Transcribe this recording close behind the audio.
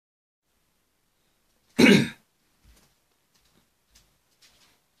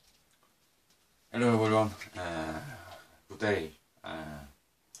Hello everyone, good day,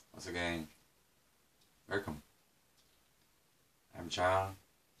 once again, welcome. I'm Jang.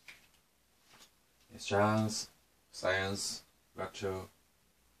 It's Jang's Science Lecture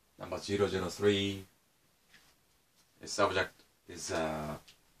number 003. Its subject is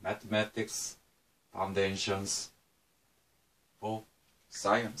Mathematics Foundations for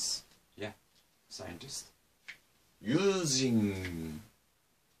Science. Yeah, scientist. Using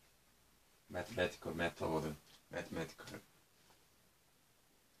mathematical method, mathematical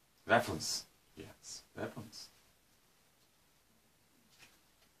reference. Yes, reference.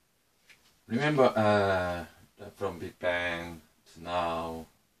 Remember from Big Bang to now,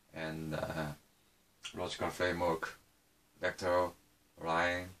 and logical framework, vector,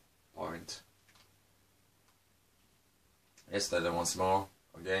 line, point. Yesterday once more,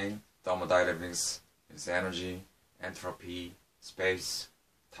 again, thermodynamics is energy, entropy, space,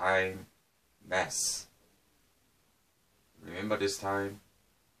 time, mass. Remember this time?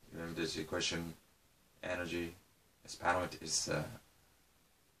 Remember this equation? Energy as parameter is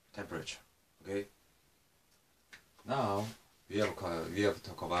temperature. Okay. Now we have to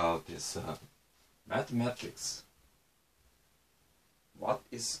talk about this mathematics. What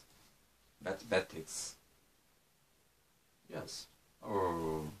is mathematics? Yes.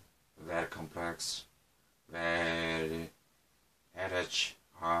 Oh, very complex, very heritage.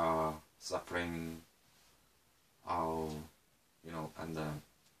 Suffering, and the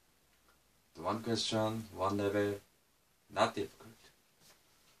one question, one level, not difficult.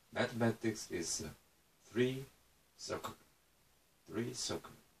 Mathematics is three circle,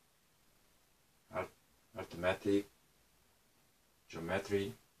 arithmetic,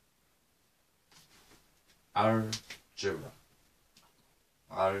 geometry, algebra.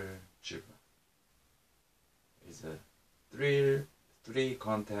 Algebra is a three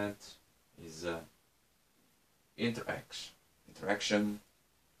content is interaction. Interaction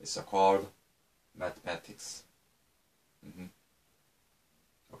is called mathematics.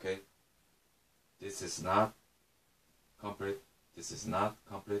 Okay. This is not complete. This is not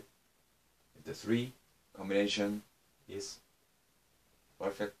complete. The three combination is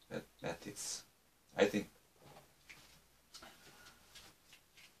perfect mathematics. I think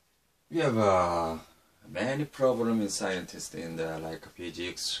we have many problems in scientists in the like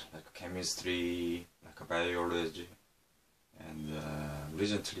physics, like chemistry, like biology, and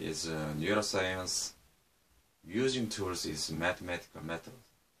recently is neuroscience. Using tools is mathematical method.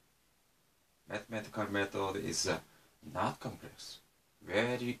 Mathematical method is not complex,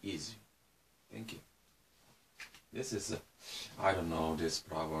 very easy thinking. This is I don't know these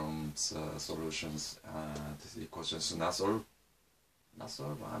problems solutions. These equations not solve.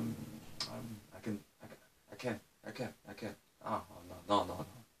 I can't. Oh, no.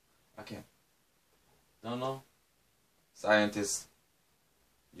 I can't. No. Scientists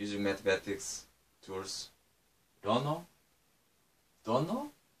using mathematics tools. Don't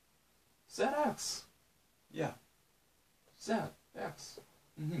know? ZX. Yeah. ZX.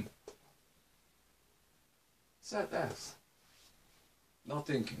 ZX. No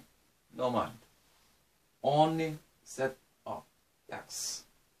thinking. No mind. Only set of X.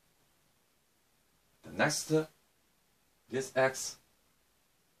 The next, this X,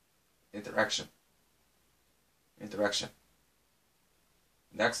 interaction.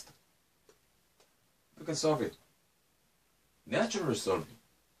 Next, we can solve it. Naturally solve it.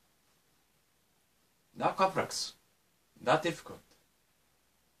 Not complex, not difficult,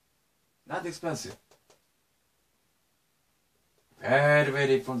 not expensive.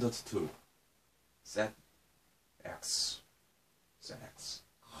 Very important tool. ZX.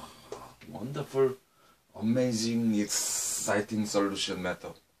 Wonderful, amazing, exciting solution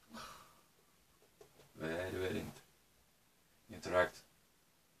method. Very interact.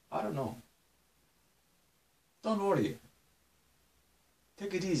 I don't know. Don't worry.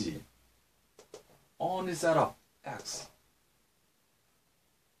 Take it easy. Only set up X.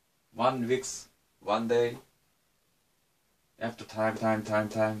 1 week, 1 day. After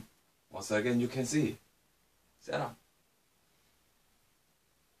time. Once again you can see. Set up.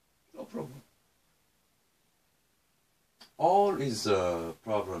 No problem. All is a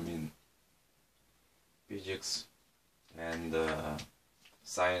problem in physics and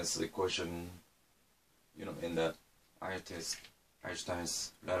science equation, in the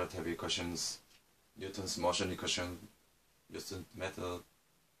Einstein's relativity equations, Newton's motion equation, Newton's method,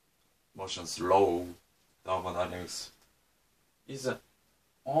 motion's law, thermodynamics, is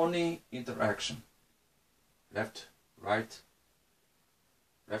only interaction. Left, right,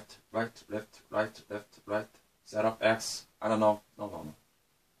 right, set up X. I don't know. No.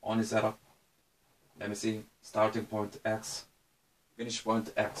 Only set up Let me see. Starting point X, finish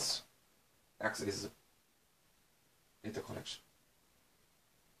point X. X is interconnection,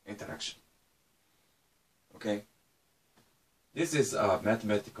 interaction. Okay. This is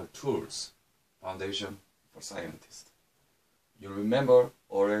mathematical tools foundation for scientists. You remember,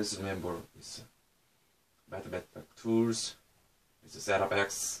 always remember, it's mathematical tools. It's a set of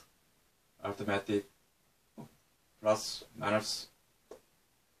X, arithmetic, plus, minus,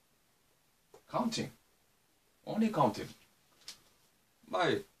 counting, only counting.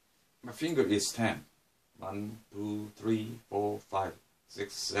 My finger is 10. 1, 2, 3, 4, 5,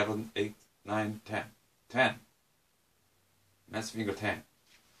 6, 7, 8, 9, 10. 10. Man's finger 10.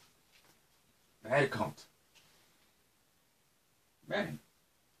 Many count. Many.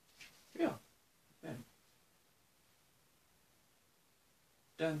 Yeah, many.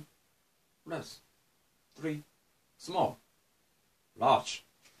 10 plus 3, small, large.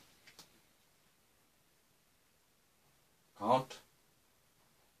 Count.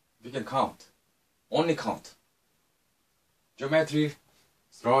 We can count. Only count. Geometry,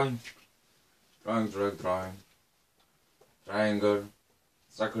 drawing, drawing. Triangle,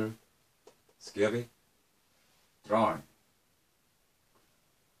 circle, square, drawing.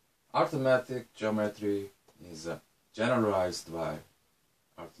 Arithmetic geometry is generalized by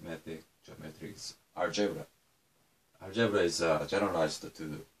arithmetic geometry is algebra. Algebra is generalized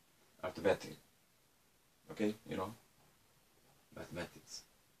to arithmetic. Okay, you know, mathematics.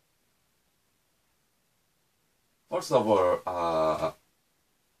 First of all,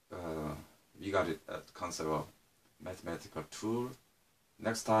 we got it at concept of mathematical tool.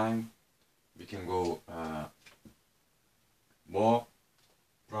 Next time we can go more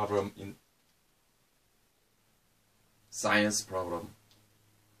problem in science problem.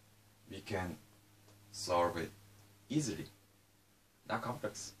 We can solve it easily, not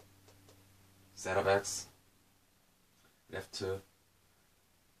complex. Set of X, left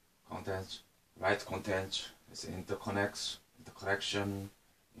content, right content, is interconnection,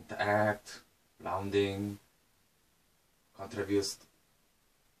 interact, rounding, contributes,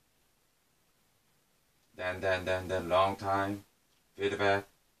 then long time, feedback,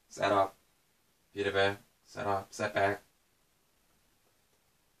 setup, setback.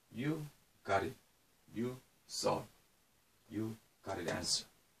 You got it. You solve. You got it answer.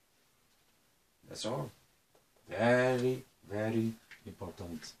 That's all. Very, very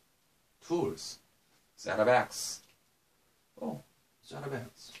important tools. Set of X. Oh, set of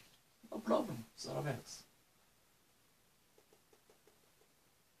X. No problem. Set of X.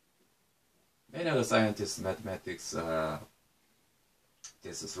 Many other scientists, mathematics,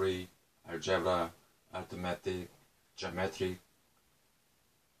 this is 3, algebra, arithmetic, geometry,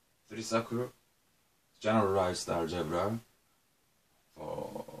 3 circle, generalized algebra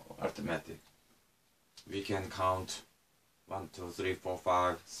for arithmetic. We can count 1, 2, 3, 4,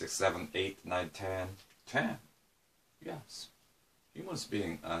 5, 6, 7, 8, 9, 10, 10. Yes, humans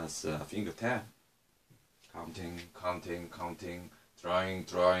being as finger 10. Counting, drawing,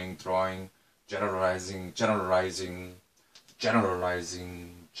 generalizing,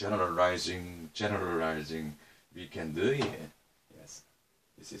 we can do it. Yes,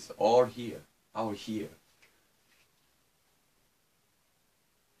 this is all here, our here.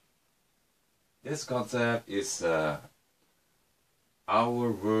 This concept is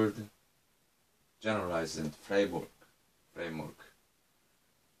our word generalizing framework.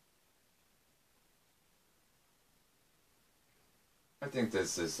 I think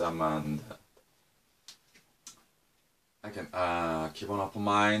this is I can keep on open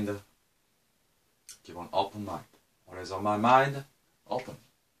mind. What is on my mind? Open.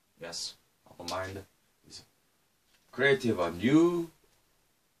 Yes, open mind is creative, a new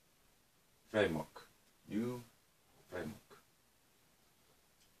framework.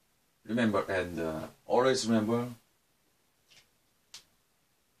 Remember, and always remember,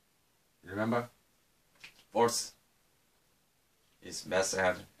 force is mass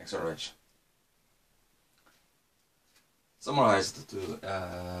and acceleration. Summarized to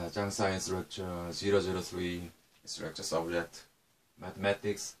Jang Science Lecture 003, its lecture subject,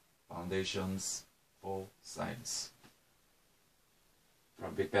 Mathematics, Foundations for Science.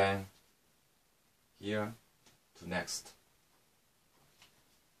 From Big Bang, here to next.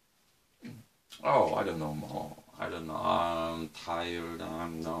 Oh, I don't know more. I'm tired,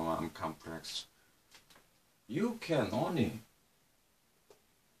 I'm complex. You can only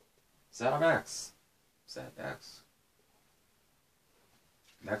set of X.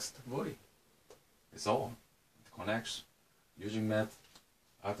 Next worry. It's all. It connects. Using math,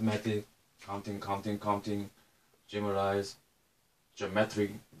 arithmetic, counting, generalize,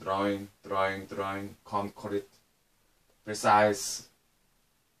 geometry, drawing, concrete, precise,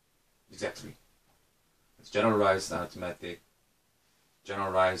 exactly. It's generalized arithmetic,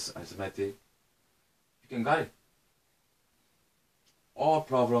 you can get it. All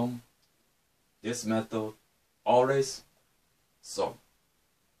problem, this method always solve.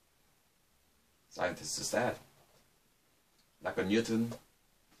 Scientists said, like a Newton,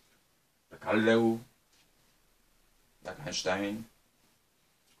 like Galileo, like Einstein,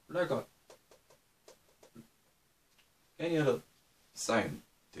 like any other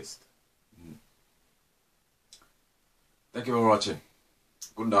scientist. Thank you for watching.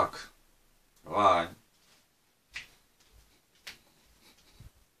 Good luck. Bye.